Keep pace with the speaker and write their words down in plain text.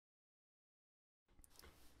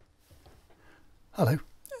Hello,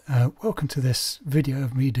 welcome to this video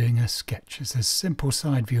of me doing a sketch. It's a simple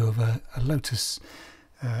side view of a Lotus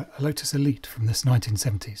Elite from this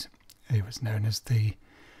 1970s. It was known as the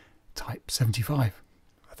Type 75,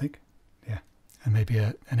 I think, yeah, and maybe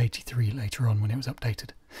an 83 later on when it was updated.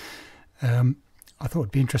 I thought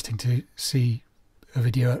it'd be interesting to see a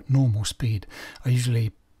video at normal speed. I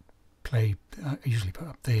usually put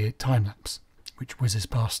up the time lapse, which whizzes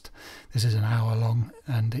past. This is an hour long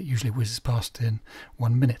and it usually whizzes past in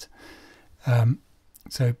 1 minute.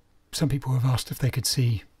 So some people have asked if they could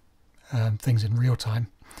see things in real time.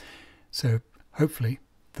 So hopefully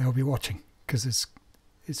they'll be watching, because it's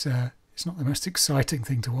not the most exciting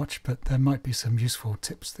thing to watch, but there might be some useful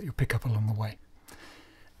tips that you'll pick up along the way.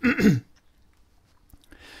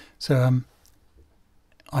 So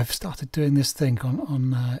I've started doing this thing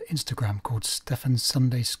on Instagram called Stefan's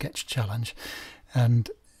Sunday Sketch Challenge, and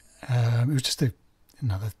it was just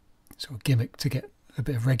another sort of gimmick to get a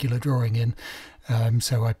bit of regular drawing in.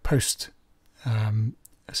 So I post a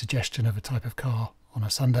suggestion of a type of car on a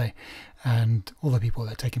Sunday, and all the people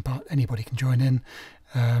that are taking part, anybody can join in,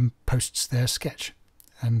 posts their sketch,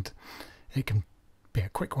 and it can be a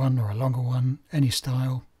quick one or a longer one, any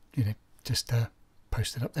style, just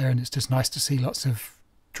post it up there, and it's just nice to see lots of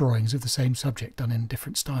drawings of the same subject done in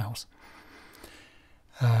different styles.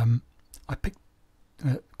 I picked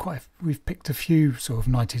we've picked a few sort of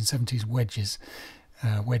 1970s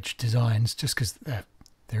wedge designs, just because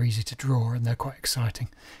they're easy to draw and they're quite exciting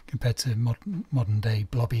compared to modern day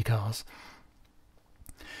blobby cars.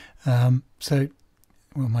 So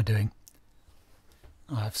what am I doing?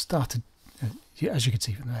 I've started, as you can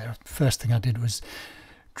see from there, first thing I did was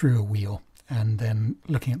drew a wheel. And then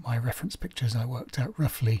looking at my reference pictures, I worked out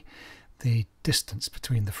roughly the distance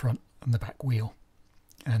between the front and the back wheel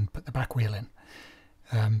and put the back wheel in.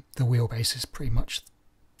 The wheelbase is pretty much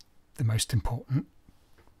the most important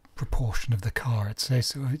proportion of the car, I'd say,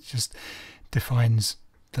 so it just defines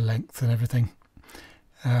the length and everything.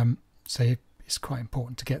 So it's quite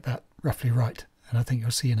important to get that roughly right, and I think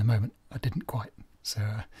you'll see in a moment I didn't quite. So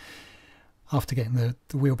after getting the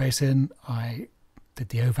wheelbase in, I did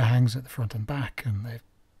the overhangs at the front and back, and the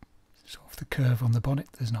sort of the curve on the bonnet.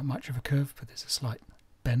 There's not much of a curve, but there's a slight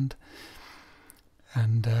bend,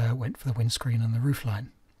 and went for the windscreen and the roofline.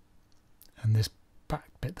 And this back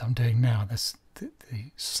bit that I'm doing now, the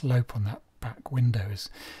slope on that back window is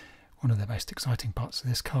one of the most exciting parts of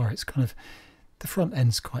this car. It's kind of, the front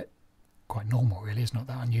end's quite normal, really. It's not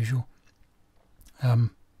that unusual,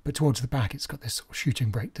 but towards the back it's got this sort of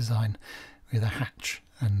shooting brake design with a hatch,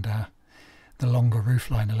 and the longer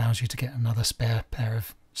roofline allows you to get another spare pair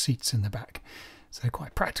of seats in the back. So quite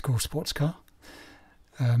a practical sports car.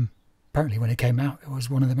 Apparently when it came out, it was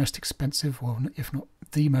one of the most expensive, or if not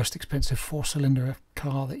the most expensive, 4-cylinder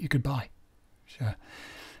car that you could buy. Which, I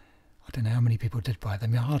don't know how many people did buy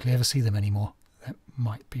them. You hardly ever see them anymore. That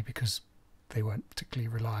might be because they weren't particularly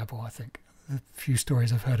reliable, I think. The few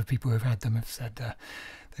stories I've heard of people who've had them have said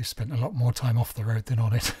they've spent a lot more time off the road than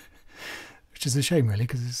on it. Which is a shame, really,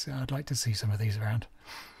 because I'd like to see some of these around.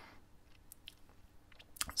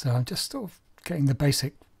 So I'm just sort of getting the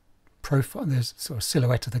basic profile, there's sort of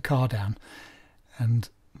silhouette of the car down, and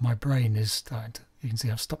my brain is starting to, you can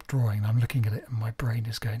see I've stopped drawing and I'm looking at it, and my brain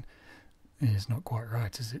is going, it's not quite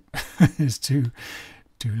right, is it? It's too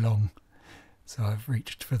long. So I've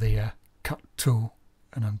reached for the cut tool,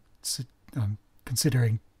 and I'm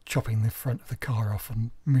considering chopping the front of the car off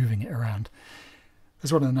and moving it around.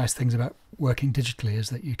 That's one of the nice things about working digitally, is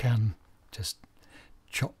that you can just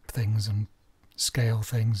chop things and scale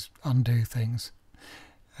things, undo things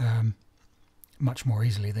much more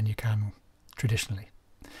easily than you can traditionally.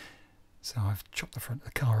 So I've chopped the front of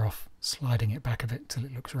the car off, sliding it back a bit till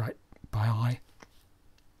it looks right by eye.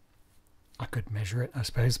 I could measure it, I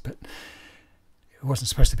suppose, but it wasn't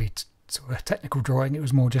supposed to be sort of a technical drawing. It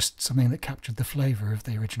was more just something that captured the flavour of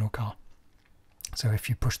the original car. So if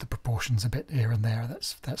you push the proportions a bit here and there,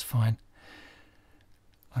 that's fine.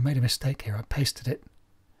 I made a mistake here. I pasted it,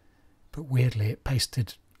 but weirdly it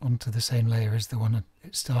pasted onto the same layer as the one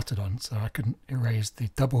it started on, so I couldn't erase the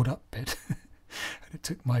doubled up bit. And it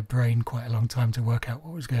took my brain quite a long time to work out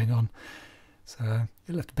what was going on. So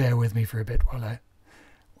you'll have to bear with me for a bit while I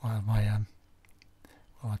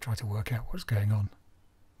try to work out what's going on.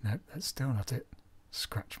 No, that's still not it.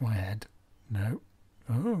 Scratch my head. No.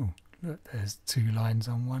 Oh. Look, there's 2 lines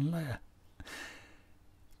on 1 layer.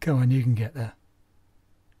 Come on, you can get there.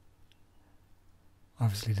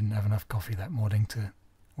 Obviously didn't have enough coffee that morning to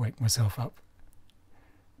wake myself up.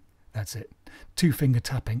 That's it. 2-finger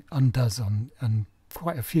tapping undoes and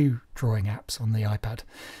quite a few drawing apps on the iPad,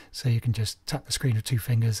 so you can just tap the screen with 2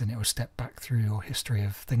 fingers and it will step back through your history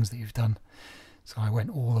of things that you've done. So I went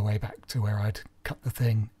all the way back to where I'd cut the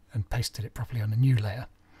thing and pasted it properly on a new layer,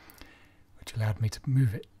 which allowed me to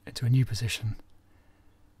move it into a new position,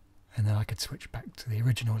 and then I could switch back to the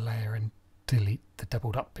original layer and delete the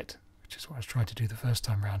doubled up bit, which is what I was trying to do the first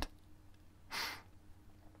time round.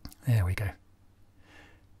 There we go.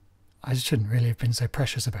 I shouldn't really have been so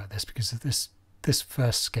precious about this, because this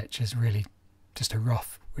first sketch is really just a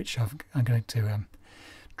rough, which I'm going to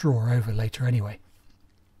draw over later anyway.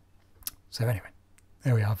 So anyway,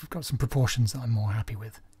 there we are. I've got some proportions that I'm more happy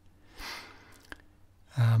with.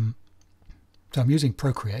 So I'm using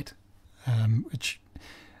Procreate, which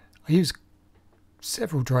I use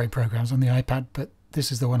several drawing programs on the iPad, but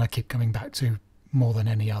this is the one I keep coming back to more than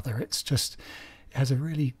any other. It has a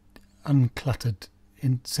really uncluttered,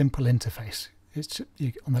 simple interface.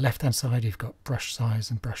 On the left hand side you've got brush size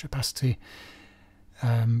and brush opacity.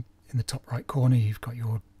 In the top right corner you've got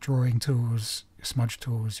your drawing tools, your smudge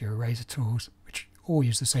tools, your eraser tools, which all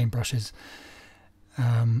use the same brushes,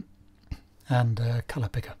 and colour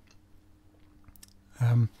picker.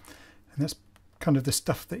 And that's kind of the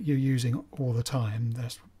stuff that you're using all the time.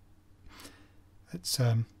 It's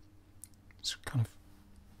kind of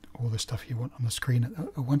all the stuff you want on the screen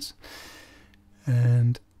at once.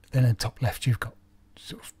 And then in the top left you've got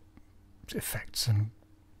sort of effects and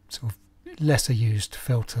sort of lesser used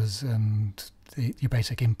filters and your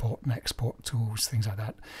basic import and export tools, things like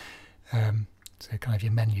that. So kind of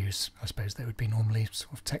your menus, I suppose they would be normally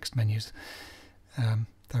sort of text menus.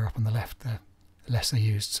 They're up on the left, they're lesser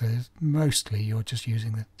used, so mostly you're just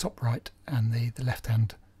using the top right and the left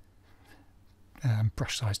hand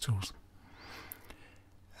brush size tools.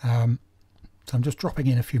 So I'm just dropping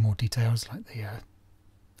in a few more details, like the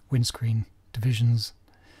windscreen divisions,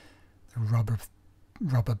 the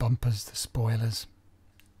rubber bumpers, the spoilers,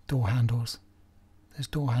 door handles. Those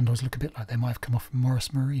door handles look a bit like they might have come off from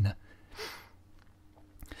Morris Marina.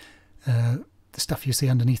 The stuff you see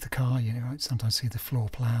underneath the car, you might sometimes see the floor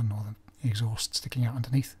plan or the exhaust sticking out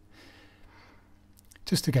underneath,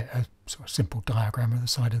 just to get a sort of simple diagram of the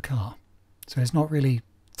side of the car. So it's not really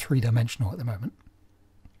three-dimensional at the moment.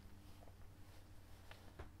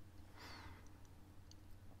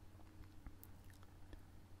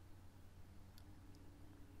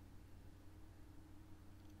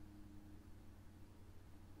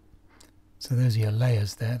 So there's your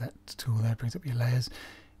layers there. That tool there brings up your layers.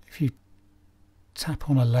 If you tap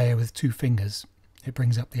on a layer with 2 fingers, it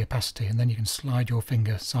brings up the opacity, and then you can slide your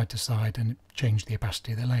finger side to side and change the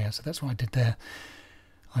opacity of the layer. So that's what I did there.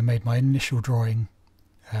 I made my initial drawing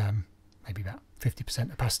maybe about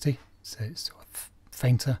 50% opacity, so it's sort of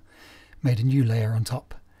fainter, made a new layer on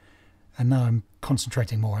top, and now I'm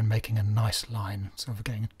concentrating more on making a nice line, sort of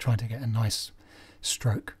trying to get a nice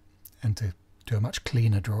stroke and to do a much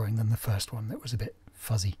cleaner drawing than the first one that was a bit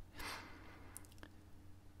fuzzy.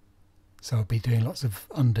 So I'll be doing lots of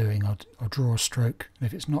undoing. I'll draw a stroke, and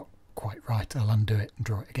if it's not quite right, I'll undo it and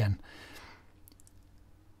draw it again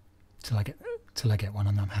till I get one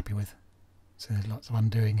and I'm happy with. So there's lots of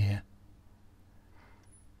undoing here.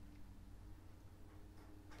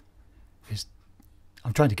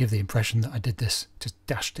 I'm trying to give the impression that I did this, just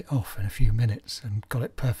dashed it off in a few minutes and got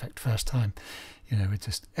it perfect first time, with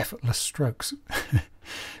just effortless strokes.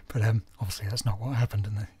 But obviously that's not what happened,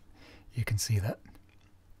 and you can see that.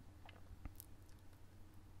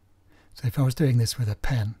 So if I was doing this with a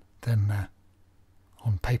pen, then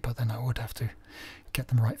on paper, then I would have to get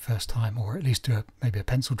them right first time, or at least do maybe a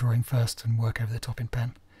pencil drawing first and work over the top in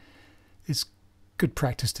pen. It's good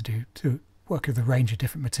practice to work with a range of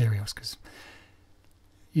different materials, because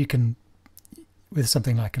you can, with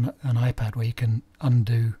something like an iPad where you can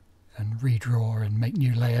undo and redraw and make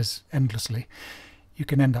new layers endlessly, you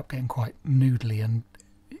can end up getting quite noodly and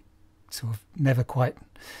sort of never quite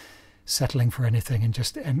settling for anything and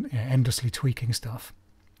just endlessly tweaking stuff.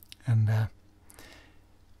 And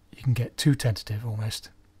you can get too tentative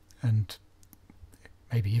almost, and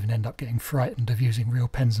maybe even end up getting frightened of using real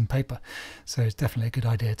pens and paper. So it's definitely a good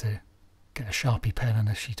idea to get a Sharpie pen and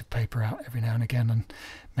a sheet of paper out every now and again and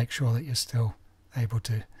make sure that you're still able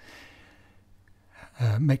to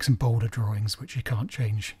make some bolder drawings which you can't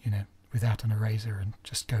change, without an eraser, and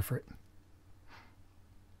just go for it.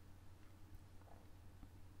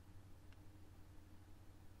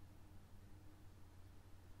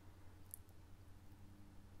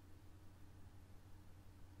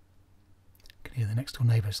 Can hear the next door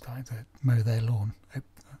neighbours starting to mow their lawn.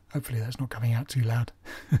 Hopefully that's not coming out too loud.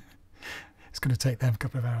 It's going to take them a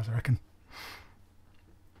couple of hours, I reckon.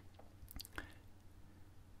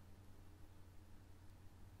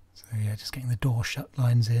 yeah, just getting the door shut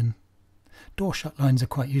lines in. Door shut lines are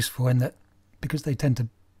quite useful in that because they tend to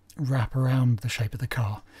wrap around the shape of the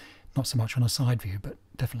car, not so much on a side view, but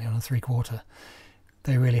definitely on a 3/4.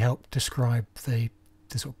 They really help describe the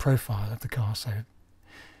sort of profile of the car. So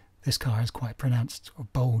this car has quite pronounced sort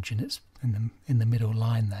of bulge in the middle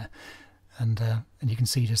line there, and you can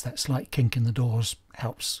see just that slight kink in the doors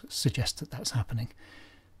helps suggest that that's happening.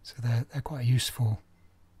 So they're quite a useful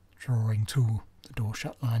drawing tool, the door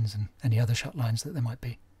shut lines and any other shut lines that there might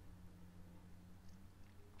be.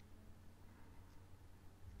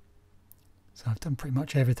 So I've done pretty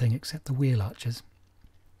much everything except the wheel arches.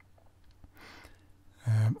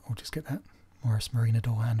 I'll just get that Morris Marina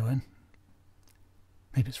door handle in.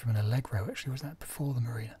 Maybe it's from an Allegro actually, was that before the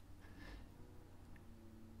Marina?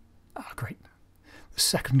 Ah, great. The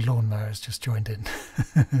second lawnmower has just joined in.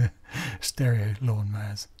 Stereo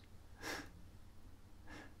lawnmowers.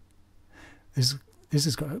 There's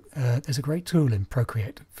a great tool in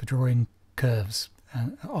Procreate for drawing curves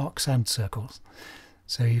and arcs and circles.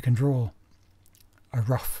 So you can draw a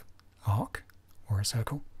rough arc or a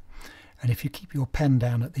circle, and if you keep your pen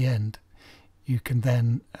down at the end, you can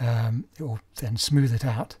then it will then smooth it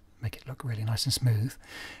out, make it look really nice and smooth,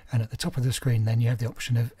 and at the top of the screen then you have the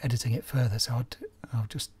option of editing it further. So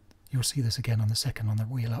you'll see this again on the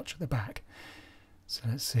wheel arch at the back. So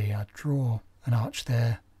let's see, I draw an arch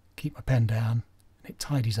there, keep my pen down, and it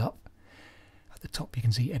tidies up. At the top you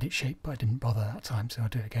can see edit shape, but I didn't bother that time, so I'll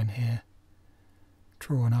do it again here.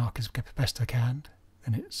 Draw an arc as best I can,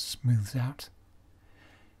 then it smooths out.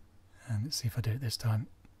 And let's see if I do it this time.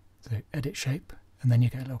 So edit shape, and then you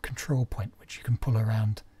get a little control point which you can pull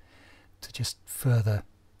around to just further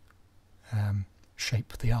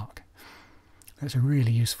shape the arc. That's a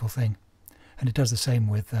really useful thing, and it does the same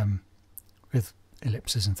with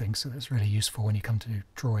ellipses and things, so that's really useful when you come to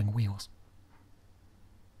drawing wheels.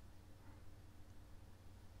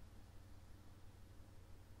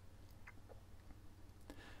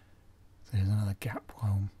 So there's another gap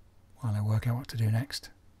while I work out what to do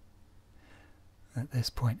next. At this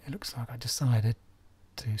point it looks like I decided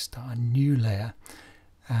to start a new layer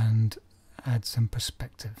and add some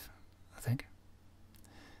perspective, I think.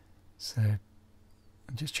 So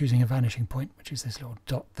I'm just choosing a vanishing point, which is this little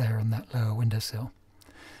dot there on that lower windowsill,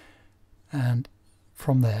 and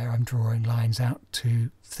from there I'm drawing lines out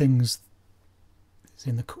to things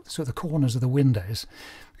in the sort of the corners of the windows,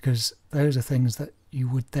 because those are things that you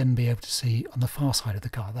would then be able to see on the far side of the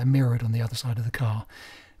car. They're mirrored on the other side of the car,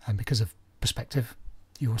 and because of perspective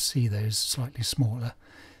you'll see those slightly smaller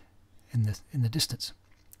in the distance.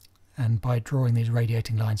 And by drawing these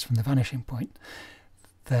radiating lines from the vanishing point,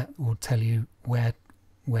 that will tell you where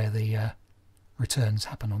the returns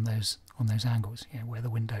happen on those angles. You know, where the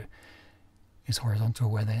window is horizontal,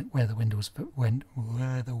 where the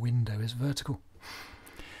window is vertical.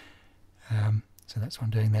 So that's what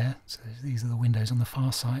I'm doing there. So these are the windows on the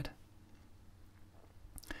far side,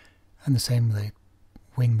 and the same with the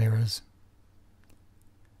wing mirrors.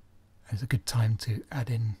 It's a good time to add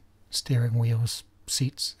in steering wheels,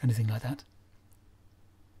 seats, anything like that.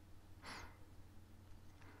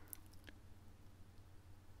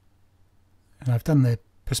 And I've done the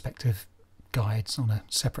perspective guides on a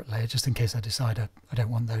separate layer just in case I decide I don't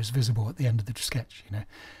want those visible at the end of the sketch. You know,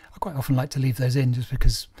 I quite often like to leave those in just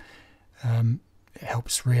because it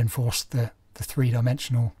helps reinforce the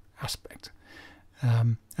three-dimensional aspect,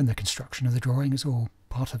 and the construction of the drawing is all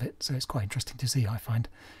part of it, so it's quite interesting to see, I find.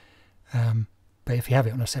 But if you have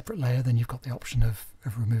it on a separate layer, then you've got the option of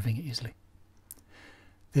removing it easily.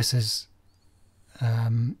 This is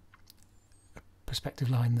a perspective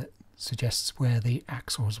line that suggests where the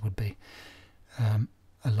axles would be,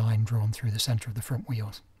 a line drawn through the centre of the front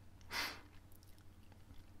wheels.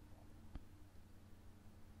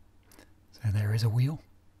 So there is a wheel,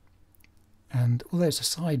 and although it's a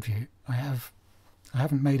side view, I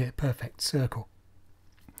haven't made it a perfect circle.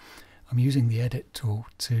 I'm using the edit tool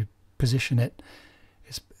to position it.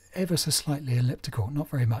 It's ever so slightly elliptical, not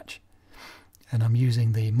very much, and I'm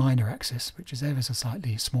using the minor axis, which is ever so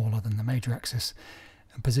slightly smaller than the major axis,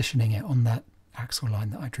 and positioning it on that axle line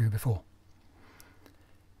that I drew before.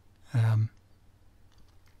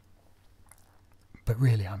 But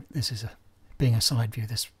really, this is being a side view.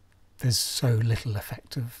 There's so little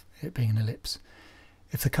effect of it being an ellipse.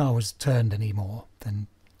 If the car was turned any more, then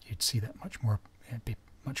you'd see that much more. It'd be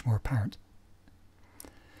much more apparent.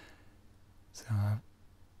 So I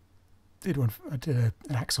did an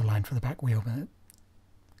axle line for the back wheel, but I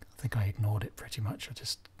think I ignored it pretty much. I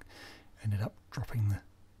just ended up copying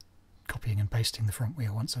and pasting the front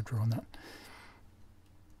wheel once I'd drawn that.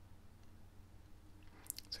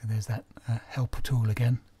 So there's that helper tool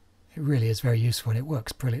again It really is very useful and it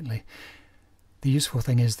works brilliantly. The useful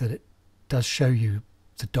thing is that it does show you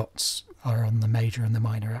the dots are on the major and the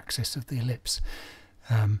minor axis of the ellipse.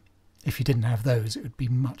 If you didn't have those, it would be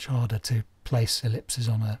much harder to place ellipses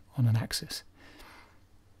on an axis.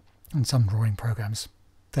 And some drawing programs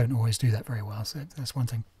don't always do that very well, so that's one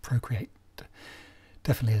thing Procreate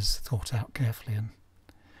definitely is thought out carefully and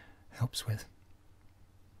helps with.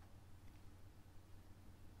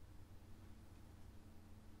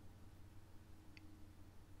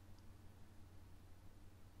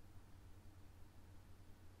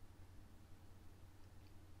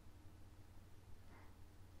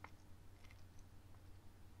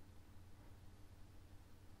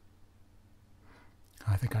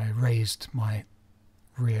 I think I raised my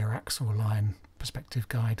rear axle line perspective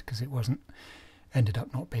guide because it ended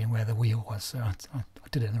up not being where the wheel was, so I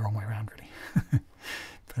did it in the wrong way around really.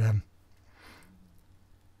 But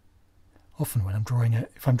often when I'm drawing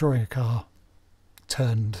if I'm drawing a car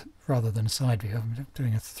turned rather than a side view, I'm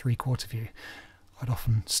doing a 3/4 view, I'd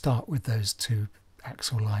often start with those two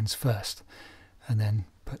axle lines first and then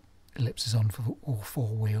put ellipses on for all 4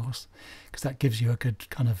 wheels, because that gives you a good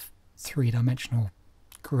kind of 3-dimensional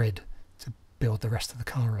grid to build the rest of the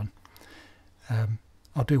car on.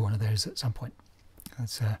 I'll do one of those at some point.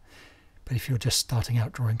 But if you're just starting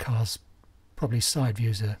out drawing cars, probably side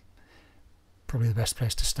views are probably the best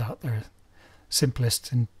place to start. They're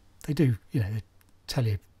simplest and they do, they tell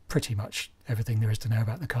you pretty much everything there is to know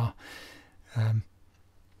about the car.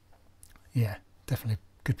 Yeah, definitely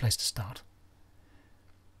a good place to start.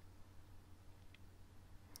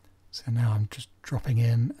 So now I'm just dropping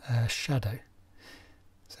in a shadow.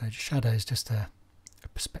 So shadow is just a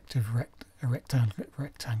perspective, a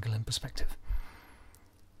rectangle in perspective.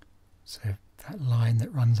 So that line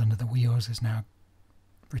that runs under the wheels is now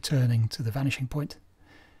returning to the vanishing point.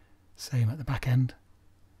 Same at the back end.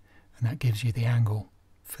 And that gives you the angle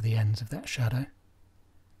for the ends of that shadow.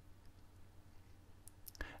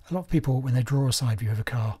 A lot of people, when they draw a side view of a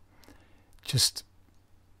car, just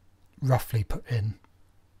roughly put in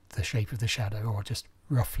the shape of the shadow, or just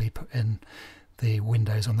roughly put in the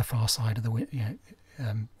windows on the far side of the when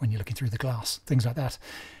you're looking through the glass, things like that.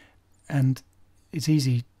 And it's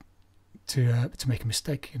easy to make a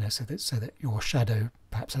mistake, so that your shadow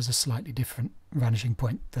perhaps has a slightly different vanishing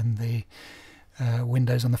point than the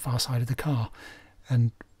windows on the far side of the car.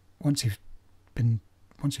 And once you've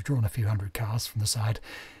drawn a few hundred cars from the side,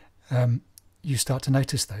 you start to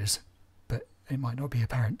notice those, but it might not be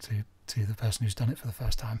apparent to the person who's done it for the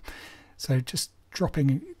first time. So just dropping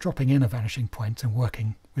in a vanishing point and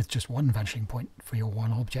working with just one vanishing point for your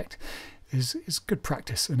one object is good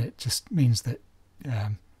practice, and it just means that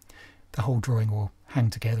the whole drawing will hang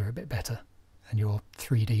together a bit better, and your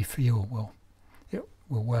 3D feel will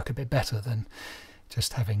work a bit better than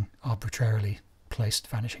just having arbitrarily placed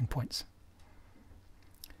vanishing points.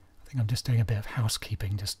 I think I'm just doing a bit of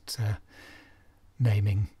housekeeping, just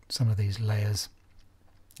naming some of these layers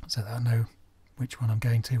so that I know which one I'm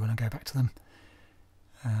going to when I go back to them.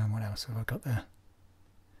 What else have I got there?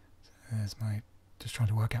 So there's just trying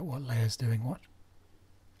to work out what layer's doing what.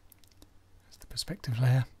 There's the perspective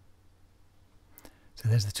layer. So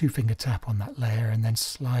there's the 2-finger tap on that layer and then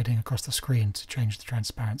sliding across the screen to change the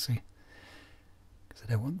transparency, because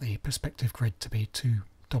I don't want the perspective grid to be too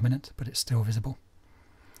dominant, but it's still visible.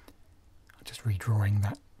 I'm just redrawing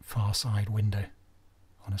that far side window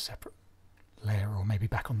on a separate layer, or maybe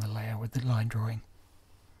back on the layer with the line drawing.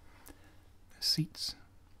 The seats.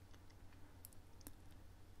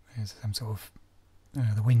 There's some sort of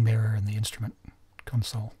the wing mirror and the instrument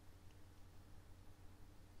console.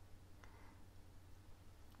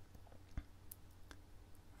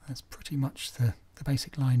 That's pretty much the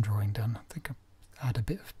basic line drawing done. I think I'll add a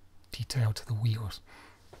bit of detail to the wheels.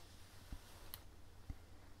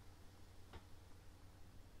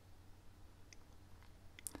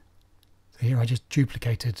 So here I just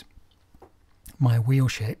duplicated my wheel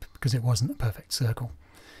shape because it wasn't a perfect circle,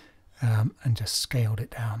 and just scaled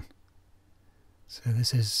it down. So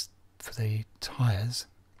this is for the tyres.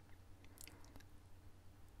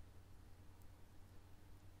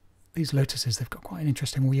 These Lotuses, they've got quite an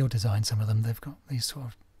interesting wheel design, some of them. They've got these sort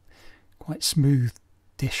of quite smooth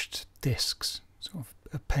dished discs, sort of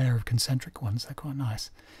a pair of concentric ones. They're quite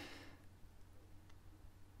nice.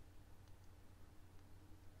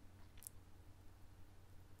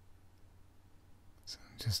 So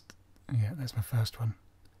just, yeah, that's my first one.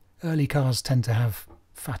 Early cars tend to have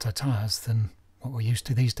fatter tyres than what we're used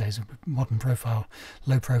to these days. Modern profile,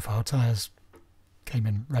 low profile tyres came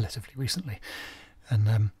in relatively recently. And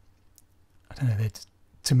I don't know,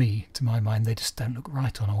 to my mind, they just don't look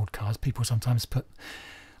right on old cars. People sometimes put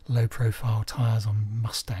low profile tyres on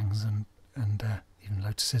Mustangs and even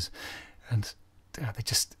Lotuses, and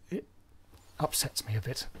it upsets me a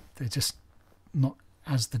bit. They're just not,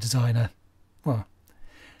 as the designer, well,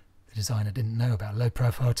 the designer didn't know about low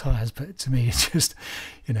profile tyres, but to me it's just,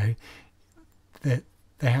 you know,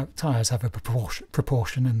 tyres have a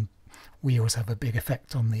proportion and wheels have a big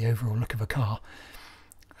effect on the overall look of a car.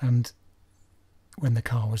 And when the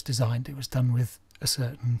car was designed, it was done with a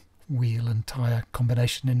certain wheel and tyre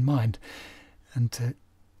combination in mind. And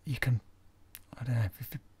you can, I don't know,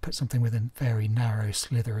 if you put something with a very narrow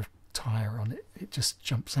slither of tyre on it, it just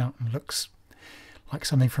jumps out and looks like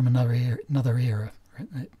something from another era.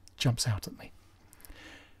 It jumps out at me.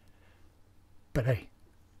 But hey,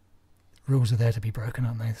 rules are there to be broken,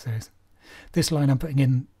 aren't they? So this line I'm putting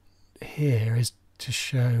in here is to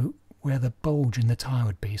show where the bulge in the tyre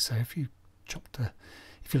would be. So if you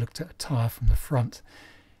looked at a tyre from the front,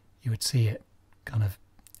 you would see it kind of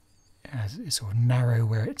as it's sort of narrow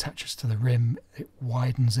where it attaches to the rim. It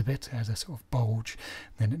widens a bit as a sort of bulge,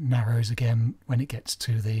 then it narrows again when it gets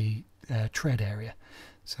to the tread area.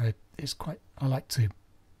 So it's quite, I like to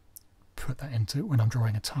put that into when I'm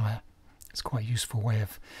drawing a tyre. It's quite a useful way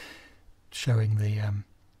of showing the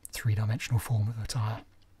three-dimensional form of a tyre.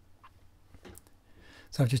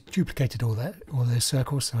 So I've just duplicated all those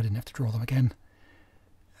circles, so I didn't have to draw them again.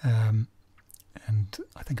 And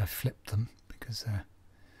I think I flipped them because the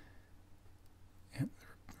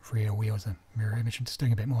rear wheel is a mirror image. I'm just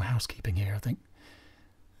doing a bit more housekeeping here, I think.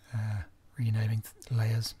 Renaming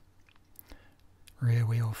layers. Rear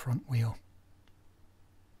wheel, front wheel.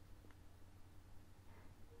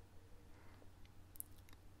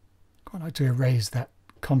 Quite like to erase that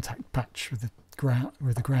contact patch with the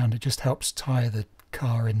ground. It just helps tie the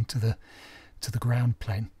car into the ground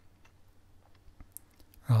plane,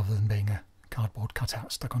 rather than being a cardboard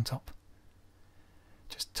cutout stuck on top.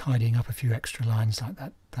 Just tidying up a few extra lines like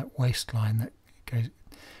that waistline that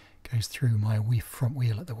goes through my front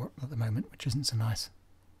wheel at the moment, which isn't so nice.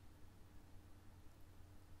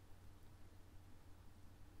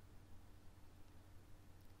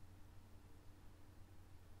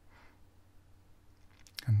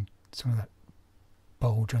 And some of that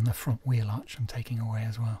bulge on the front wheel arch I'm taking away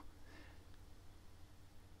as well.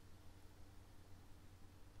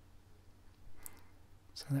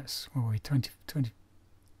 So that's, what were we, 22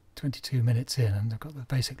 minutes in, and I've got the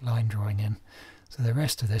basic line drawing in. So the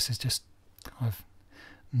rest of this is just kind of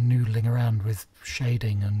noodling around with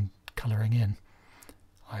shading and colouring in.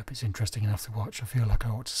 I hope it's interesting enough to watch. I feel like I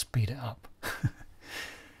ought to speed it up.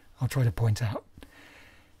 I'll try to point out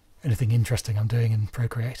anything interesting I'm doing in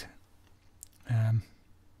Procreate.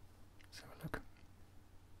 Let's have a look.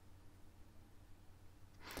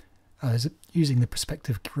 There's using the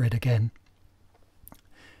perspective grid again,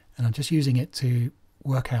 and I'm just using it to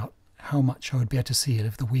work out how much I would be able to see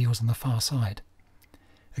of the wheels on the far side.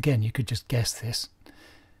 Again, you could just guess this,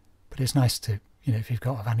 but it's nice to, you know, if you've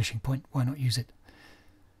got a vanishing point, why not use it?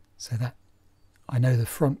 So that I know the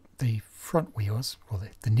front wheels, or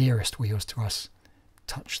the nearest wheels to us,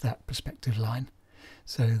 touch that perspective line,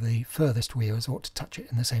 so the furthest wheels ought to touch it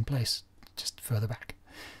in the same place, just further back.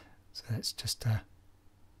 So it's just a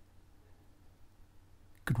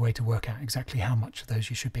good way to work out exactly how much of those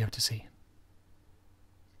you should be able to see.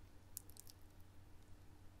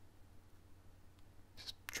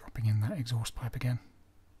 Just dropping in that exhaust pipe again.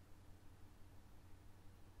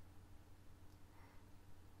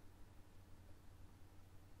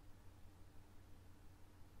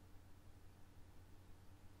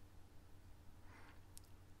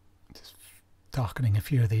 Darkening a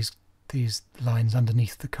few of these lines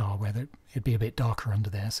underneath the car where it'd be a bit darker under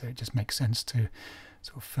there, so it just makes sense to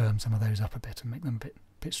sort of firm some of those up a bit and make them a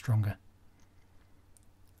bit stronger.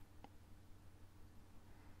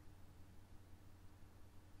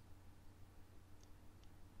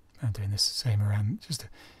 I'm doing this same around, this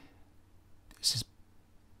is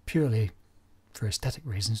purely for aesthetic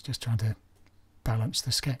reasons, just trying to balance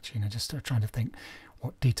the sketch, you know, just trying to think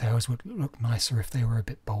what details would look nicer if they were a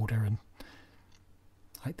bit bolder, and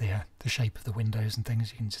like the shape of the windows and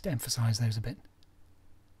things, you can just emphasise those a bit.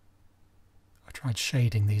 I tried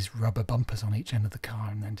shading these rubber bumpers on each end of the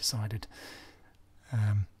car and then decided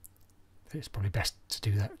that it's probably best to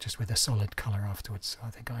do that just with a solid colour afterwards. So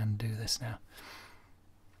I think I undo this now.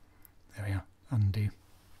 There we are, undo.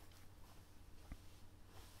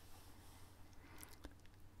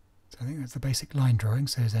 So I think that's the basic line drawing.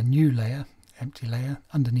 So there's a new layer, empty layer,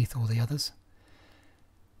 underneath all the others,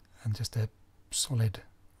 and just a solid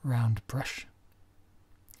round brush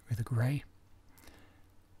with a grey,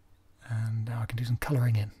 and now I can do some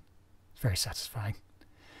colouring in. It's very satisfying.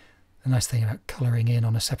 the nice thing about colouring in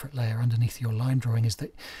on a separate layer underneath your line drawing is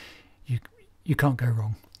that you can't go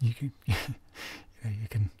wrong. You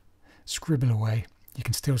can scribble away. You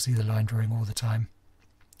can still see the line drawing all the time,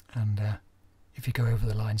 and if you go over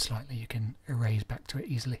the line slightly, you can erase back to it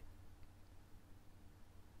easily.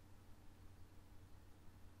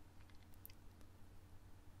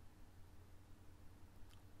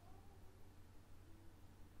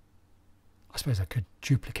 I suppose I could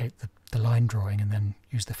duplicate the line drawing and then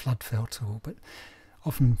use the flood fill tool, but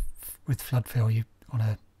often with flood fill, on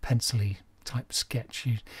a pencil-y type sketch,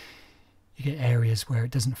 you get areas where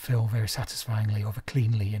it doesn't fill very satisfyingly or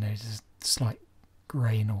cleanly, there's a slight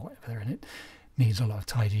grain or whatever, and it needs a lot of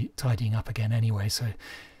tidying up again anyway, so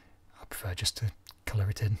I prefer just to colour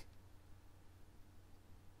it in.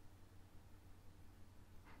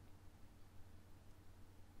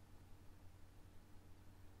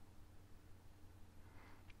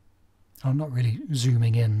 I'm not really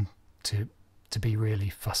zooming in to be really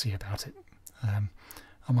fussy about it.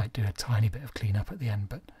 I might do a tiny bit of cleanup at the end,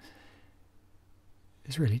 but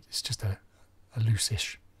it's just a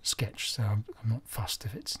loose-ish sketch, so I'm not fussed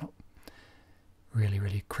if it's not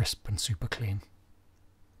really crisp and super clean.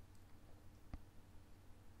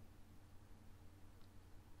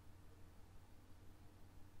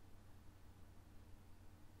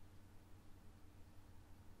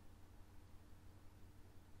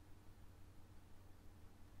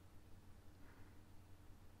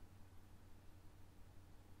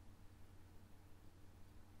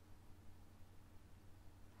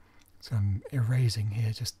 So I'm erasing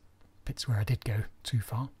here just bits where I did go too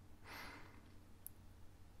far.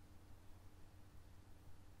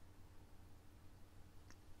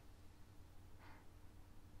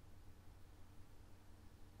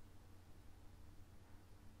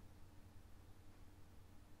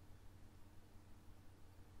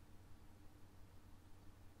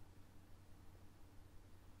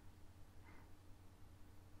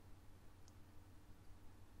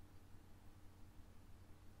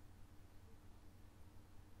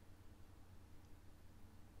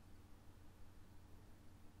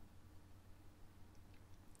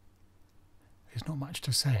 There's not much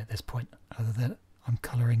to say at this point, other than I'm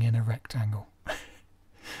colouring in a rectangle.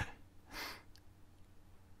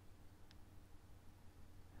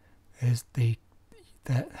 There's the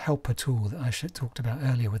helper tool that I talked about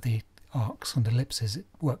earlier with the arcs and ellipses. It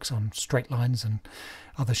works on straight lines and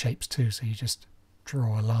other shapes too, so you just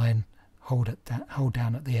draw a line, hold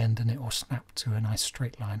down at the end, and it will snap to a nice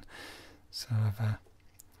straight line. So I've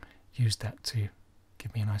used that to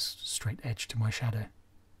give me a nice straight edge to my shadow.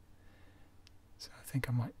 So I think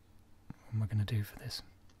what am I going to do for this?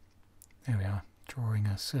 There we are, drawing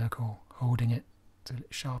a circle, holding it till it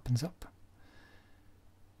sharpens up.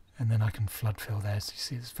 And then I can flood fill there. So you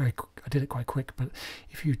see, it's very quick. I did it quite quick, but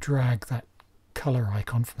if you drag that colour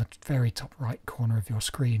icon from the very top right corner of your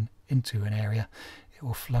screen into an area, it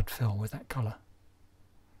will flood fill with that colour.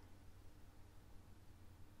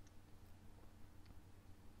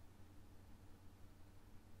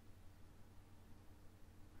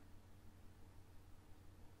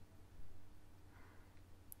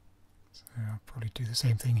 So I'll probably do the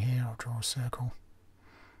same thing here. I'll draw a circle.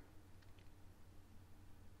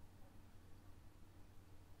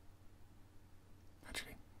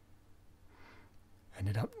 Actually,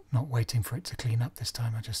 ended up not waiting for it to clean up this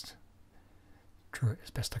time. I just drew it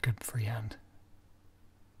as best I could freehand.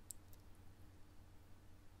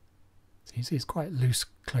 So you see it's quite loose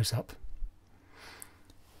close up.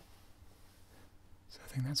 So I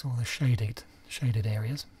think that's all the shaded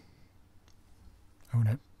areas. Oh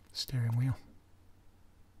no. Steering wheel.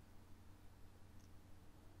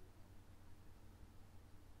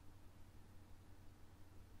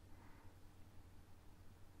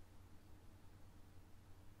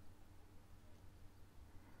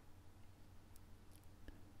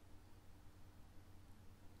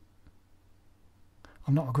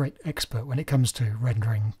 I'm not a great expert when it comes to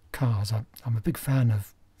rendering cars. I'm a big fan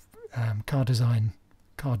of car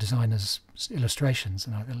designers' illustrations,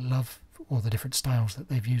 and I love all the different styles that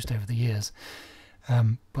they've used over the years,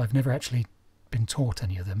 but I've never actually been taught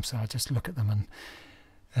any of them, so I just look at them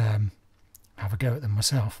and have a go at them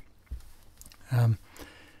myself. And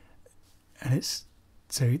it's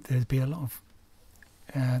so there'd be a lot of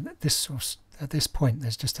at this point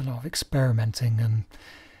there's just a lot of experimenting and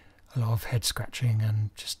a lot of head scratching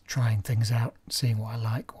and just trying things out, seeing what I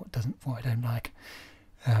like, what I don't like.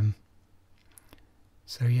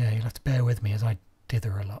 So yeah, you'll have to bear with me as I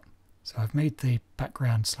dither a lot. So I've made the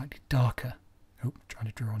background slightly darker. Oh, trying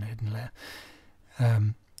to draw on a hidden layer.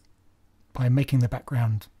 By making the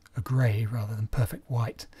background a grey rather than perfect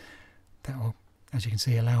white, that will as you can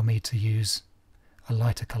see, allow me to use a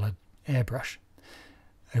lighter coloured airbrush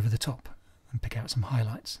over the top and pick out some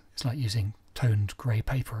highlights. It's like using toned grey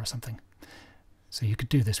paper or something. So you could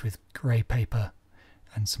do this with grey paper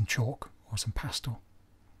and some chalk or some pastel.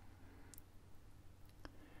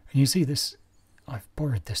 And you see this, I've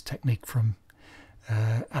borrowed this technique from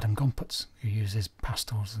Adam Gompertz, who uses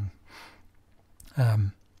pastels,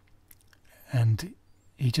 and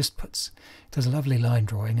he just does a lovely line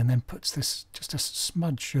drawing and then puts this, just a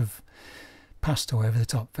smudge of pastel over the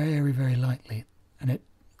top, very, very lightly, and it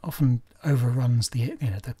often overruns the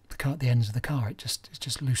the ends of the car. It's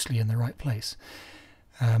just loosely in the right place.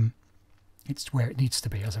 It's where it needs to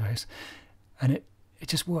be, I suppose, and it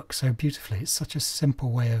just works so beautifully. It's such a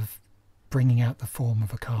simple way of bringing out the form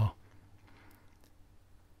of a car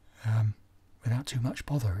without too much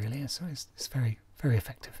bother, really. So it's very, very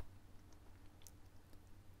effective.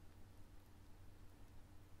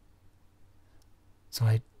 So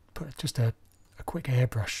I put just a quick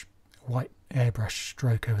airbrush, white airbrush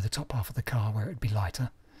stroke over the top half of the car where it would be lighter,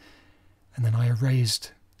 and then I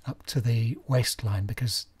erased up to the waistline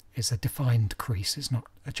because it's a defined crease, it's not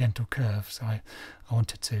a gentle curve, so I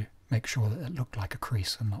wanted to make sure that it looked like a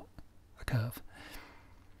crease and not a curve.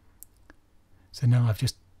 So now I've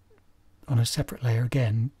just, on a separate layer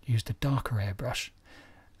again, used a darker airbrush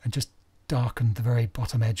and just darkened the very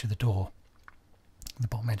bottom edge of the door, the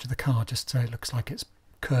bottom edge of the car, just so it looks like it's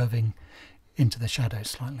curving into the shadow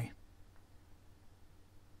slightly.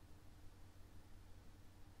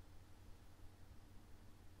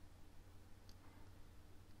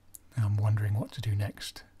 Now I'm wondering what to do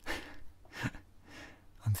next.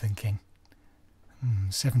 I'm thinking,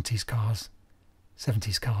 70s cars.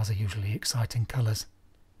 70s cars are usually exciting colours.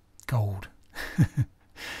 Gold.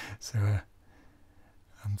 So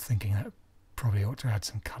I'm thinking that probably ought to add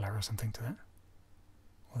some colour or something to that.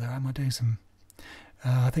 Although am I doing some...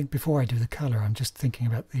 I think before I do the colour, I'm just thinking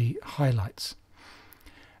about the highlights.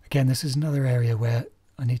 Again, this is another area where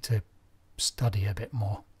I need to study a bit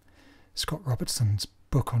more. Scott Robertson's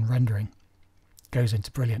book on rendering goes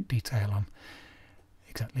into brilliant detail on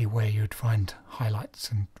exactly where you'd find highlights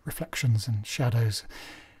and reflections and shadows.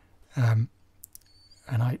 And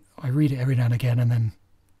I read it every now and again, and then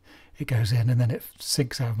it goes in, and then it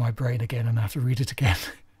sinks out of my brain again, and I have to read it again.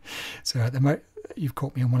 So at the you've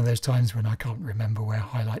caught me on one of those times when I can't remember where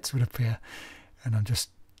highlights would appear, and I'm just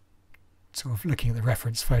sort of looking at the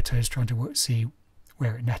reference photos, trying to see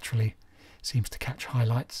where it naturally seems to catch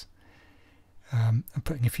highlights, and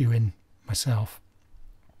putting a few in myself.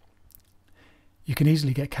 You can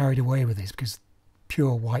easily get carried away with these because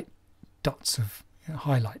pure white dots of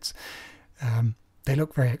highlights, they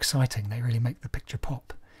look very exciting. They really make the picture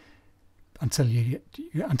pop until you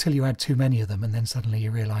add too many of them, and then suddenly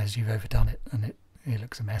you realise you've overdone it and it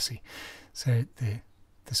looks messy. So the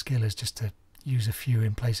skill is just to use a few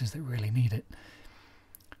in places that really need it.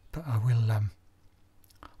 But I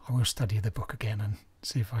will study the book again and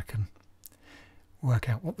see if I can work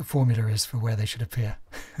out what the formula is for where they should appear.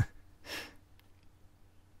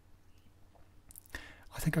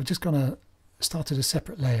 I think I've just started a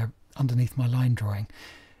separate layer underneath my line drawing,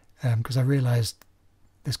 because I realised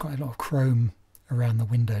there's quite a lot of chrome around the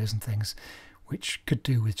windows and things, which could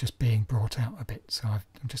do with just being brought out a bit. So I'm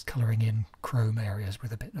just colouring in chrome areas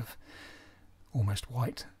with a bit of almost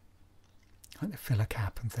white, like the filler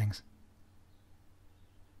cap and things.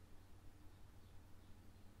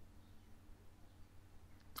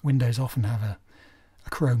 Windows often have a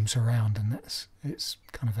chrome surround, and it's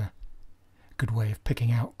kind of a good way of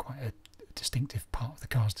picking out quite a distinctive part of the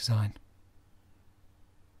car's design.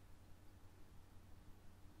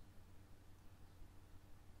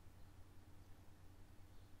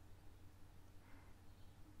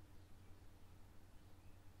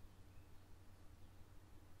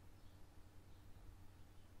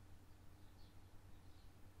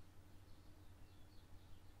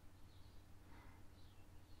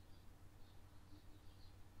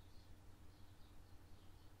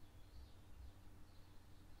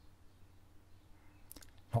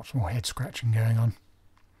 Lots more head scratching going on.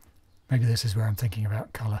 Maybe this is where I'm thinking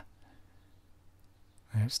about colour.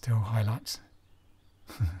 It still highlights.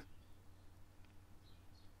 Oh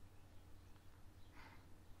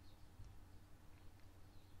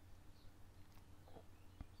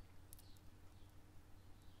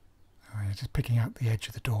yeah, just picking out the edge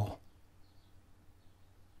of the door.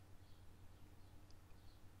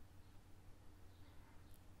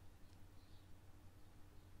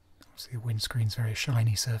 Obviously the windscreen's very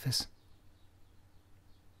shiny surface.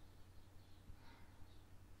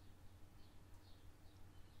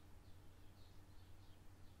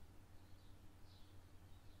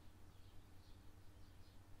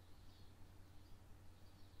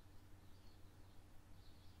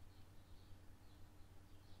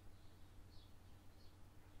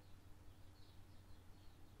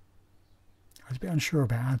 a bit unsure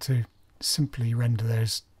about how to simply render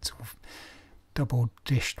those sort of double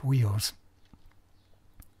dished wheels.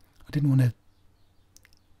 I didn't want to,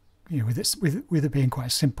 with it being quite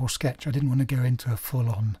a simple sketch, I didn't want to go into a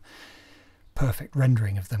full-on perfect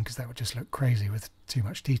rendering of them because that would just look crazy with too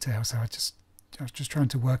much detail. So I was just trying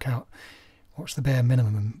to work out what's the bare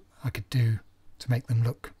minimum I could do to make them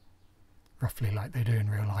look roughly like they do in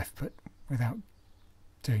real life, but without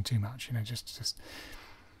doing too much, just.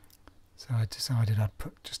 So I decided I'd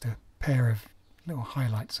put just a pair of little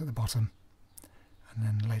highlights at the bottom, and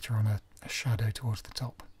then later on a shadow towards the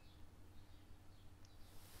top.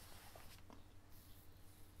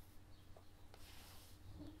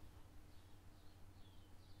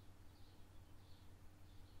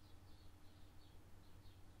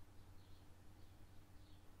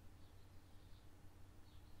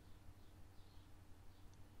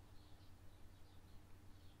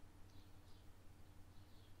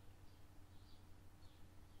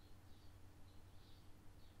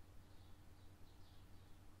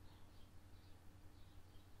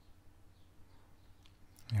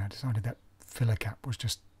 I decided that filler cap was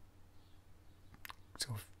just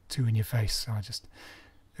sort of too in your face, so I just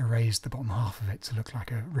erased the bottom half of it to look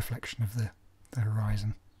like a reflection of the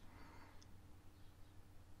horizon.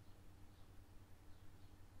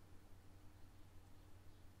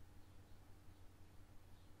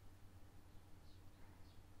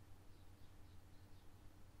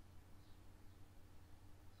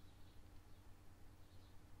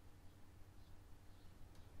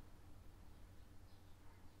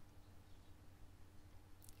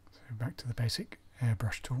 Back to the basic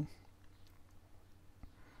airbrush tool,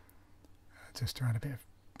 just to add a bit of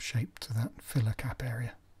shape to that filler cap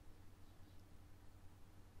area.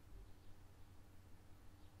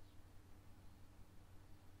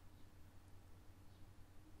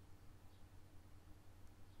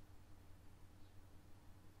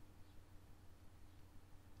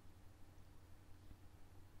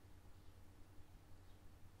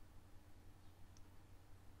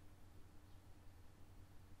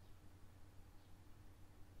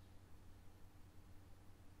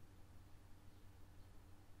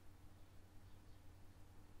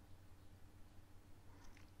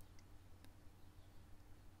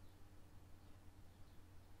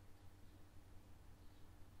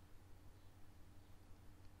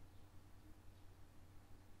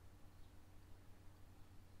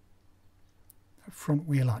 Front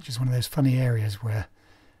wheel arch is one of those funny areas where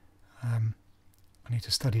I need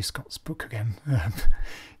to study Scott's book again,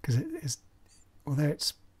 because it is, although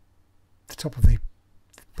it's the top of the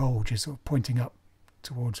bulge is sort of pointing up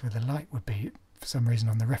towards where the light would be, for some reason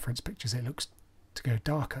on the reference pictures it looks to go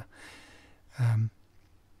darker, maybe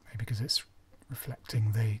because it's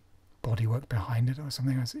reflecting the bodywork behind it or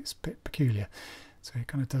something. It's a bit peculiar, so it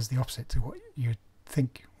kind of does the opposite to what you'd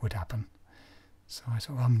think would happen. So I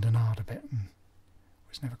sort of ummed and ahed a bit and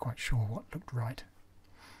was never quite sure what looked right.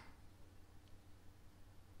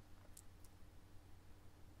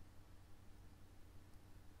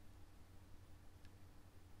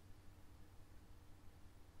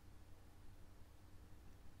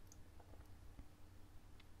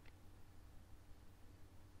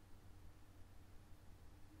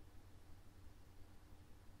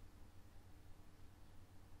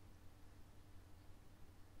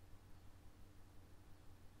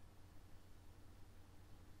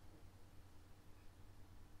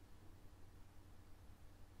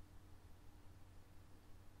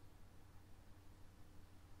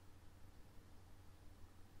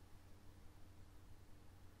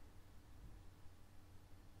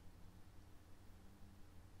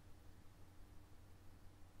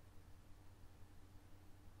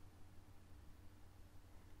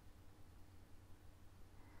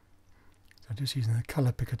 So just using the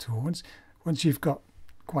colour picker tool. Once you've got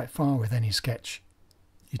quite far with any sketch,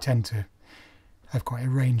 you tend to have quite a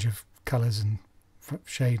range of colours and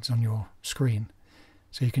shades on your screen.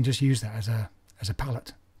 So you can just use that as a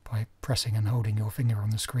palette. By pressing and holding your finger on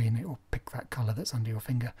the screen, it will pick that colour that's under your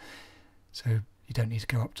finger. So you don't need to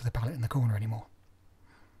go up to the palette in the corner anymore.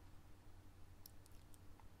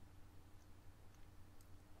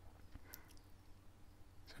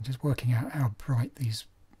 So I'm just working out how bright these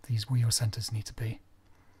wheel centres need to be.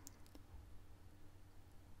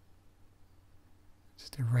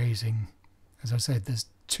 Just erasing, as I said, there's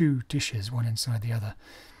two dishes, one inside the other.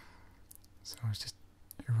 So I was just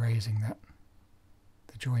erasing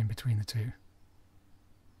the join between the two.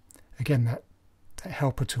 Again, that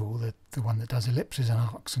helper tool, the one that does ellipses and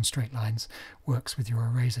arcs and straight lines, works with your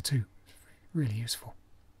eraser too. It's really useful.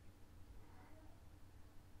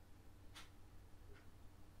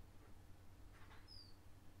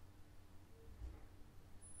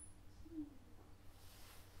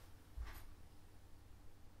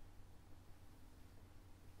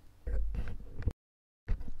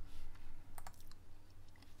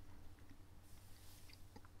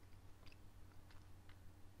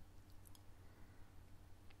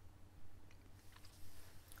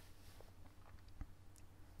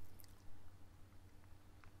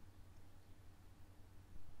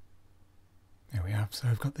 have. So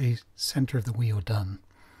I've got the centre of the wheel done.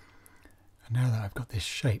 And now that I've got this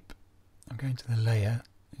shape, I'm going to the layer.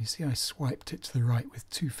 You see I swiped it to the right with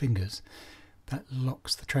 2 fingers. That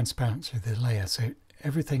locks the transparency of the layer. So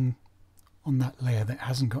everything on that layer that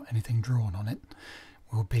hasn't got anything drawn on it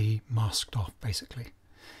will be masked off, basically.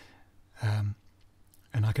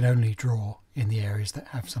 And I can only draw in the areas that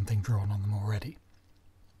have something drawn on them already.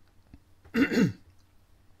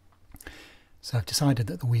 So I've decided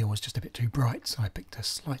that the wheel was just a bit too bright, so I picked a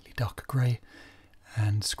slightly darker grey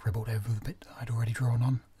and scribbled over the bit that I'd already drawn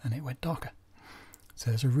on, and it went darker.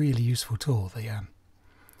 So it's a really useful tool, I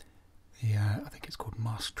think it's called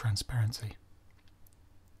mask transparency.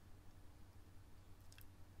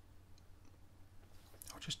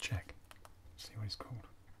 I'll just check, see what it's called.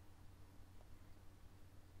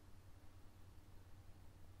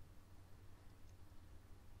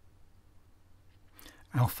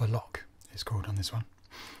 Alpha Lock is called on this one.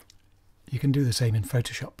 You can do the same in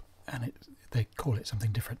Photoshop, and they call it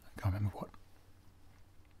something different. I can't remember what.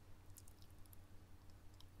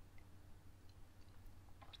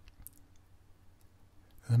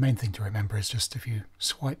 The main thing to remember is just if you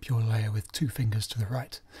swipe your layer with 2 fingers to the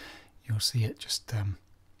right, you'll see it just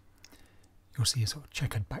you'll see a sort of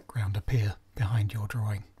checkered background appear behind your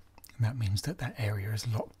drawing, and that means that that area is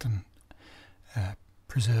locked and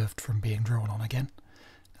preserved from being drawn on again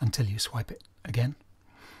until you swipe it again.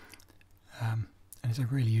 And it's a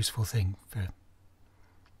really useful thing for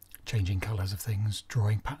changing colours of things,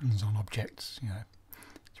 drawing patterns on objects, you know,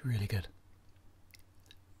 it's really good.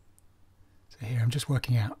 So here I'm just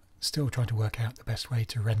still trying to work out the best way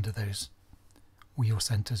to render those wheel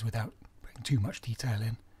centres without putting too much detail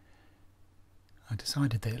in. I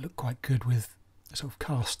decided that it looked quite good with a sort of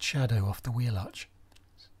cast shadow off the wheel arch.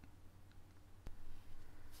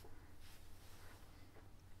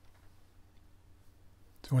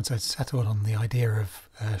 So once I'd settled on the idea of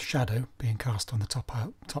shadow being cast on the top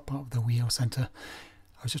part of the wheel centre,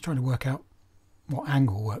 I was just trying to work out what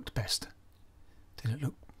angle worked best. Did it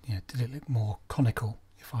look more conical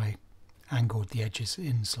if I angled the edges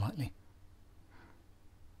in slightly?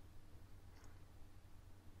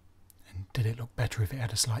 And did it look better if it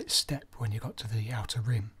had a slight step when you got to the outer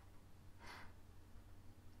rim?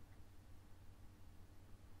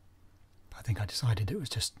 I think I decided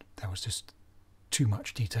that was just too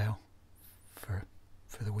much detail for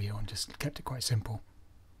the wheel, and just kept it quite simple.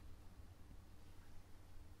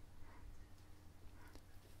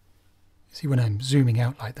 You see, when I'm zooming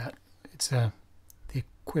out like that, it's the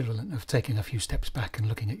equivalent of taking a few steps back and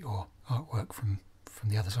looking at your artwork from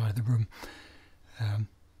the other side of the room.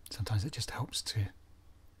 Sometimes it just helps to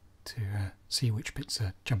see which bits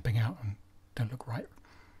are jumping out and don't look right.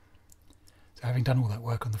 So having done all that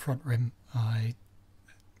work on the front rim, I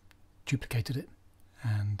duplicated it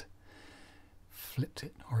and flipped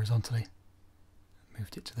it horizontally,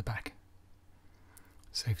 moved it to the back.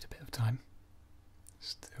 Saved a bit of time.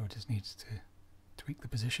 Still just needs to tweak the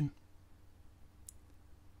position.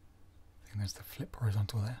 I think there's the flip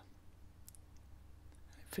horizontal there.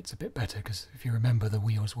 It fits a bit better because if you remember, the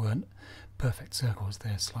wheels weren't perfect circles,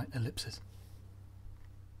 they're slight ellipses.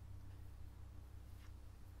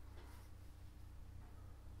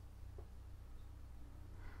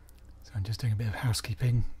 So I'm just doing a bit of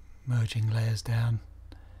housekeeping, merging layers down.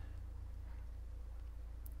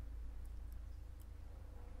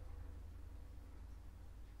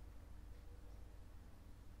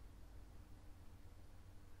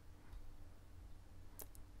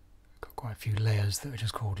 Got quite a few layers that are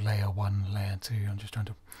just called layer 1, layer 2. I'm just trying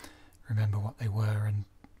to remember what they were and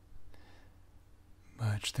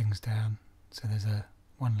merge things down. So there's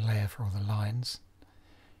one layer for all the lines.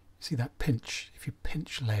 See that pinch? If you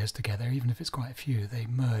pinch layers together, even if it's quite a few, they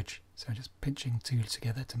merge. So I'm just pinching 2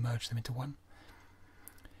 together to merge them into one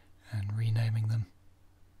and renaming them.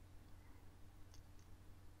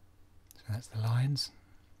 So that's the lines.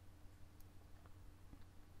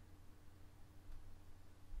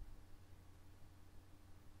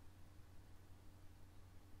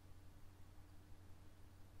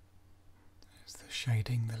 There's the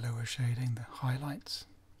shading, the lower shading, the highlights.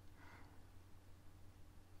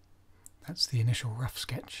 That's the initial rough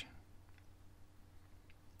sketch.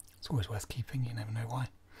 It's always worth keeping, you never know why.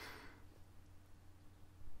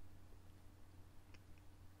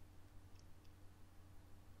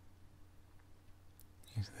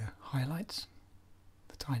 These are the highlights,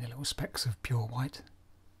 the tiny little specks of pure white.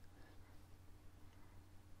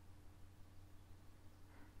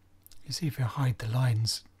 You see, if you hide the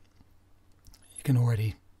lines, you can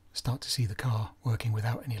already start to see the car working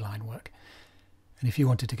without any line work. And if you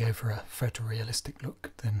wanted to go for a photorealistic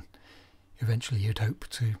look, then eventually you'd hope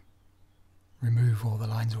to remove all the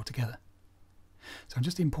lines altogether. So I'm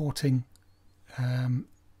just importing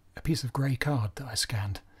a piece of grey card that I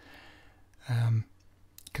scanned,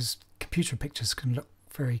 because computer pictures can look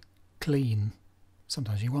very clean.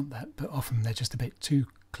 Sometimes you want that, but often they're just a bit too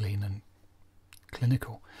clean and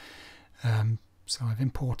clinical. So I've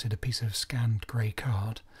imported a piece of scanned grey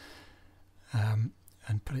card and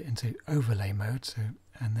put it into overlay mode.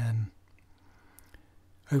 And then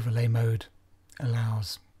overlay mode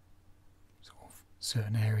allows sort of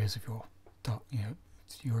certain areas of your dark,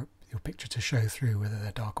 your picture to show through, whether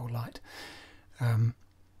they're dark or light. And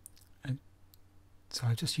so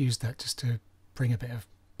I just used that just to bring a bit of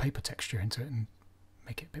paper texture into it and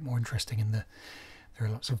make it a bit more interesting. There are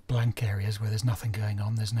lots of blank areas where there's nothing going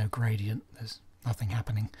on, there's no gradient, there's nothing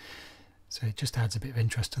happening. So it just adds a bit of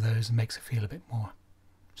interest to those and makes it feel a bit more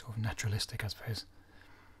sort of naturalistic, I suppose.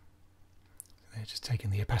 So they're just taking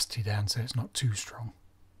the opacity down so it's not too strong.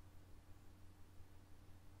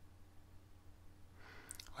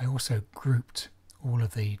 I also grouped all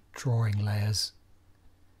of the drawing layers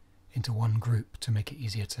into one group to make it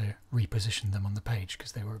easier to reposition them on the page,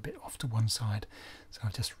 because they were a bit off to one side, so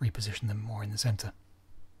I've just repositioned them more in the centre.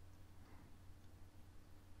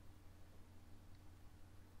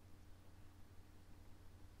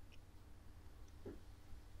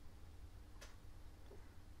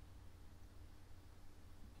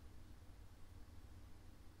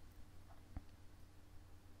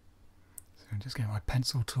 So I'm just getting my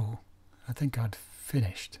pencil tool. I think I'd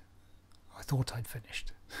finished. I thought I'd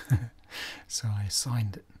finished. So I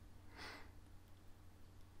signed it.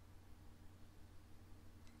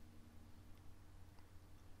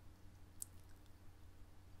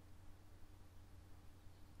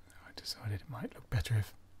 I decided it might look better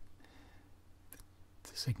if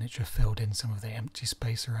the signature filled in some of the empty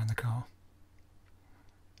space around the car.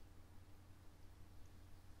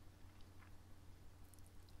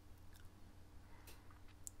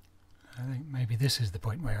 I think maybe this is the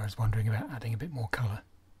point where I was wondering about adding a bit more colour.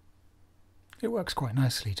 It works quite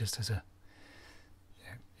nicely just as in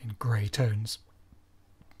grey tones,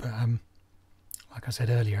 but like I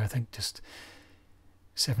said earlier, I think just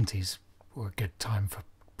 70s were a good time for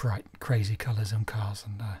bright, crazy colours on cars,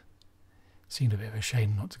 and it seemed a bit of a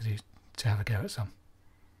shame not to have a go at some.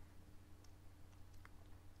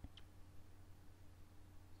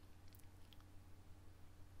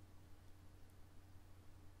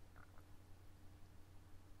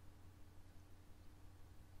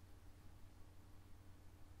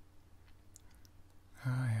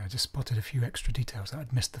 I just spotted a few extra details that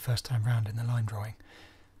I'd missed the first time round in the line drawing.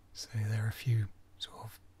 So there are a few sort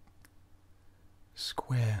of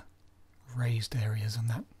square raised areas on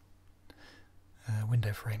that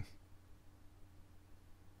window frame.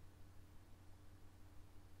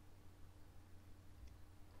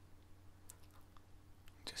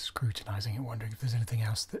 Just scrutinising it, wondering if there's anything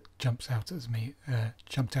else that jumps out as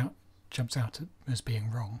jumps out as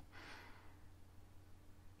being wrong.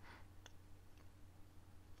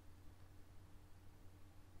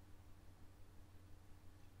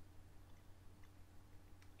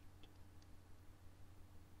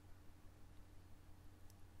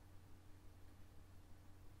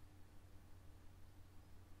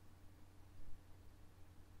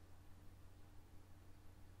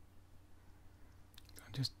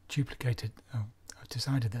 Just duplicated. I've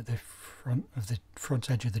decided that the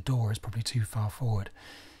front edge of the door is probably too far forward,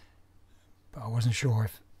 but I wasn't sure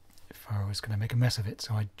if I was going to make a mess of it,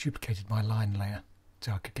 so I duplicated my line layer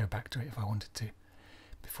so I could go back to it if I wanted to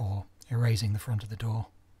before erasing the front of the door.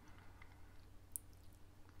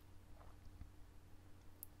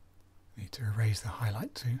 Need to erase the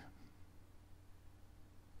highlight too.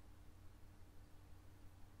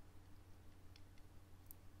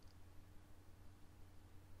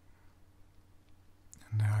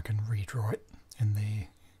 And now I can redraw it in the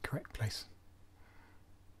correct place.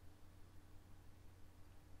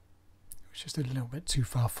 It was just a little bit too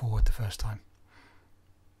far forward the first time.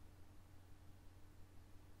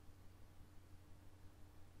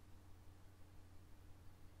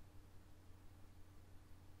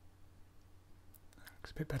 That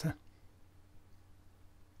looks a bit better.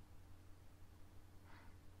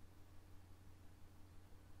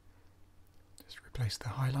 Just replace the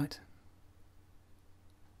highlight.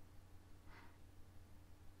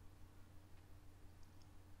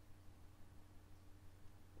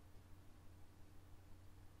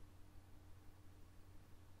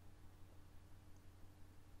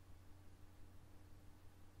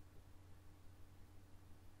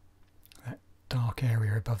 Dark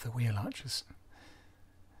area above the wheel arch is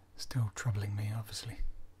still troubling me, obviously.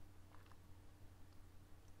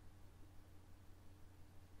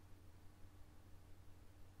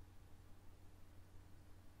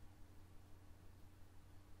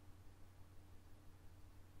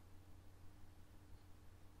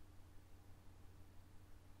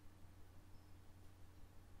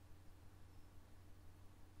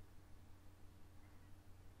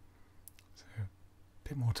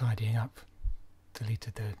 bit more tidying up.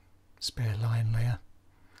 Deleted the spare line layer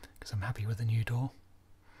because I'm happy with the new door.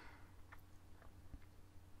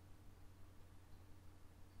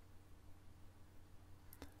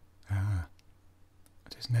 I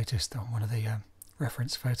just noticed on one of the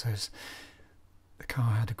reference photos the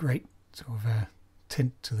car had a great sort of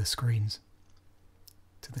tint to the screens,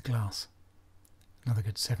 to the glass. Another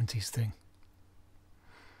good 70s thing.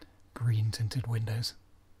 Green tinted windows.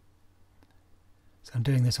 So I'm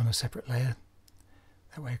doing this on a separate layer.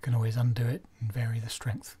 That way I can always undo it and vary the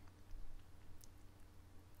strength.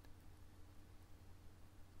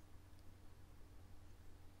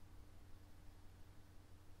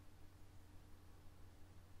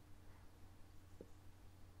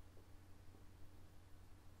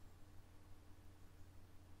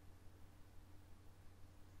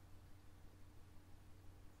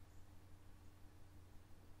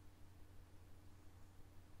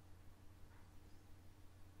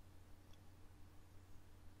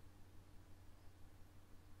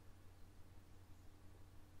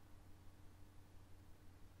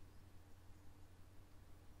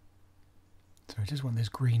 So I just want this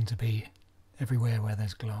green to be everywhere where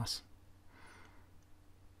there's glass.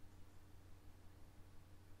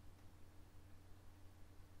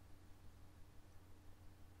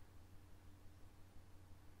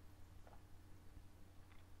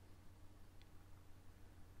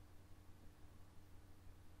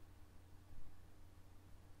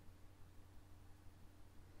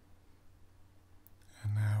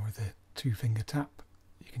 And now with a 2-finger tap,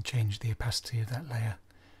 you can change the opacity of that layer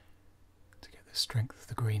to get the strength of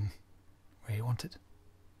the green where you want it.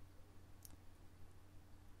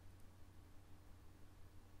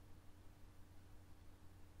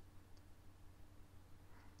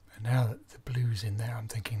 And now that the blue's in there, I'm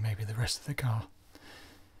thinking maybe the rest of the car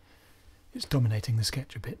is dominating the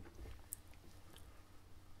sketch a bit.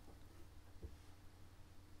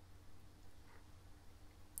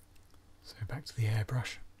 So back to the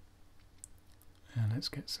airbrush, and let's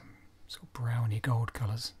get some sort of browny gold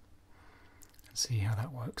colours and see how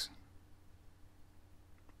that works.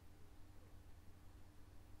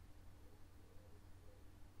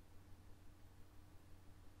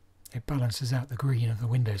 It balances out the green of the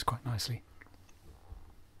windows quite nicely.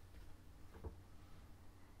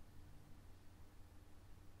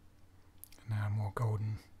 And now a more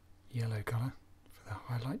golden yellow colour for the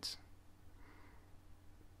highlights.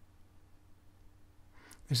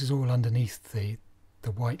 This is all underneath the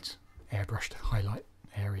white airbrushed highlight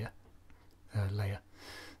area layer,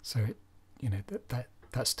 so it, you know,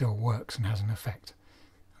 that still works and has an effect.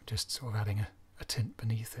 I'm just sort of adding a tint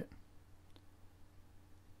beneath it.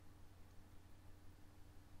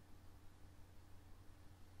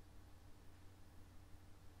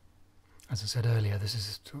 As I said earlier, this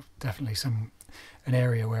is sort of definitely an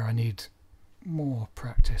area where I need more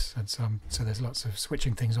practice, and so there's lots of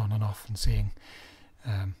switching things on and off and seeing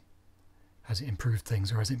has it improved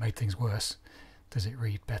things or has it made things worse? Does it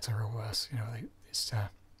read better or worse? You know, it's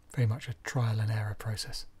very much a trial and error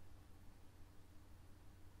process.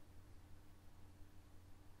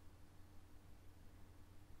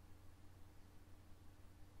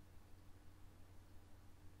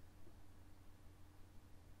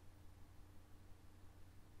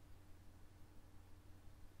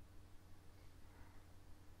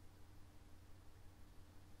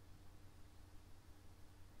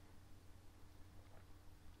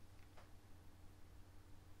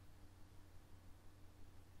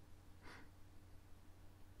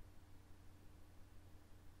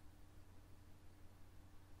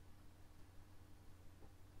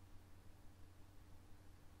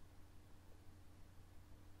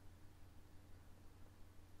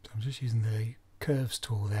 I'm just using the curves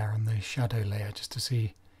tool there on the shadow layer just to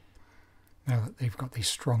see, now that they've got these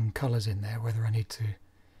strong colours in there, whether I need to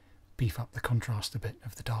beef up the contrast a bit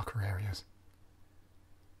of the darker areas.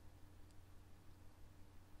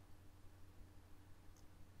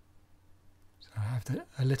 So I have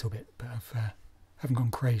a little bit, but I haven't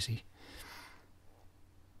gone crazy.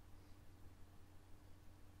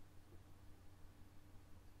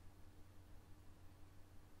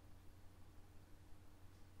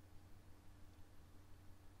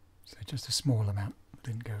 So just a small amount,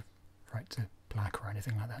 didn't go right to black or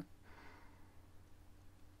anything like that.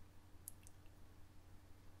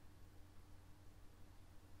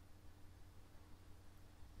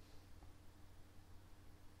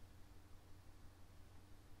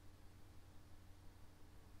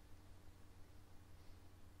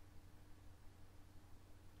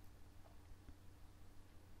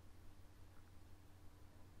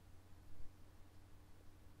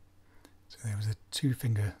 So there was a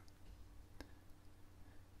 2-finger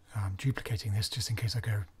duplicating this just in case I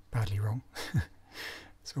go badly wrong.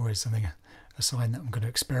 It's always something, a sign that I'm going to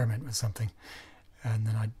experiment with something. And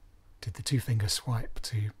then I did the 2-finger swipe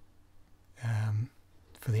to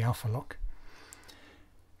for the alpha lock.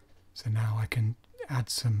 So now I can add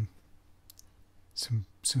some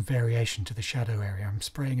variation to the shadow area. I'm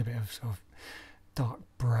spraying a bit of sort of dark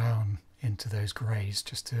brown into those greys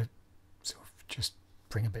just to sort of just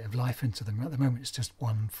bring a bit of life into them. At the moment it's just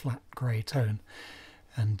one flat grey tone,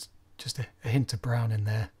 and just a hint of brown in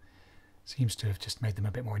there seems to have just made them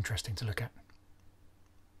a bit more interesting to look at.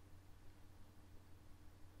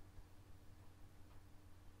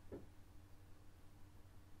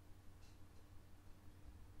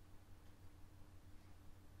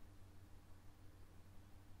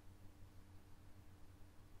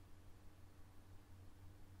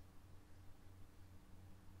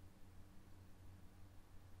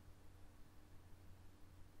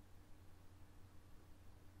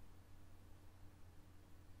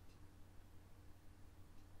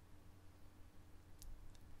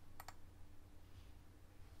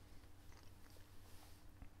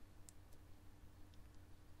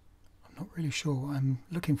 Not really sure what I'm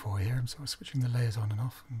looking for here. I'm sort of switching the layers on and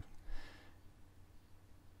off.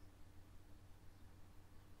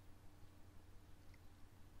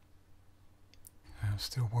 I'm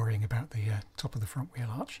still worrying about the top of the front wheel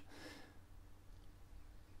arch.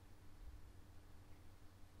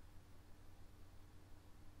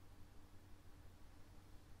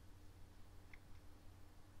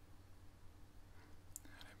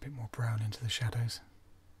 A bit more brown into the shadows.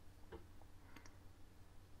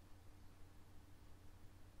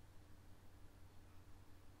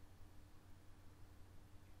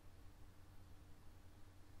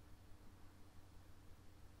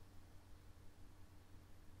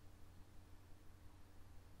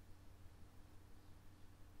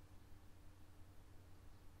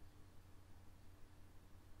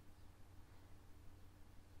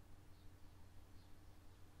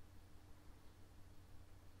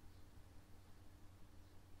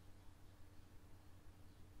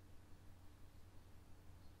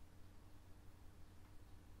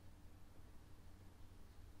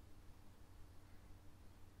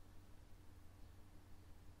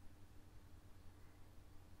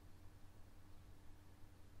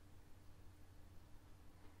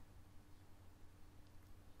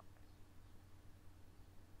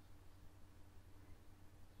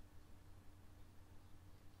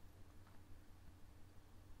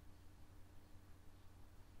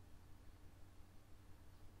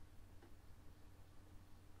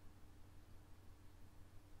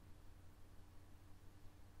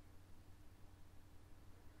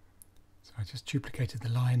 So I just duplicated the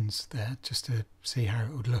lines there just to see how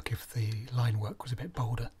it would look if the line work was a bit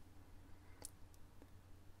bolder.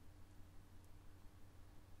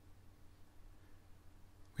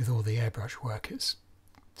 With all the airbrush work, it's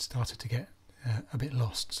started to get a bit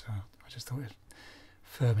lost, so I just thought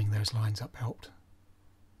firming those lines up helped.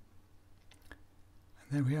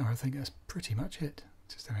 And there we are. I think that's pretty much it.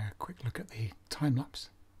 Just having a quick look at the time lapse.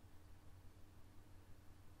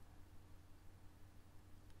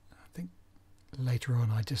 I think later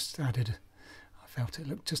on I just added, I felt it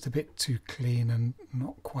looked just a bit too clean and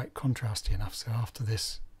not quite contrasty enough, so after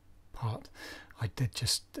this part I did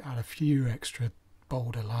just add a few extra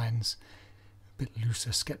bolder lines, a bit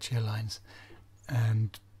looser, sketchier lines,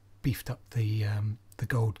 and beefed up the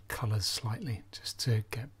gold colours slightly just to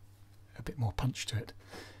get a bit more punch to it.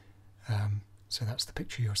 So that's the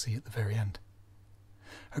picture you'll see at the very end.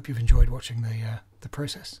 Hope you've enjoyed watching the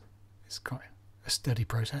process. It's quite a steady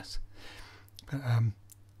process, but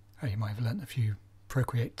you might have learnt a few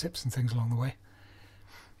Procreate tips and things along the way.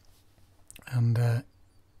 And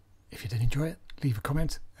if you did enjoy it, leave a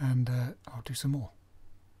comment and I'll do some more.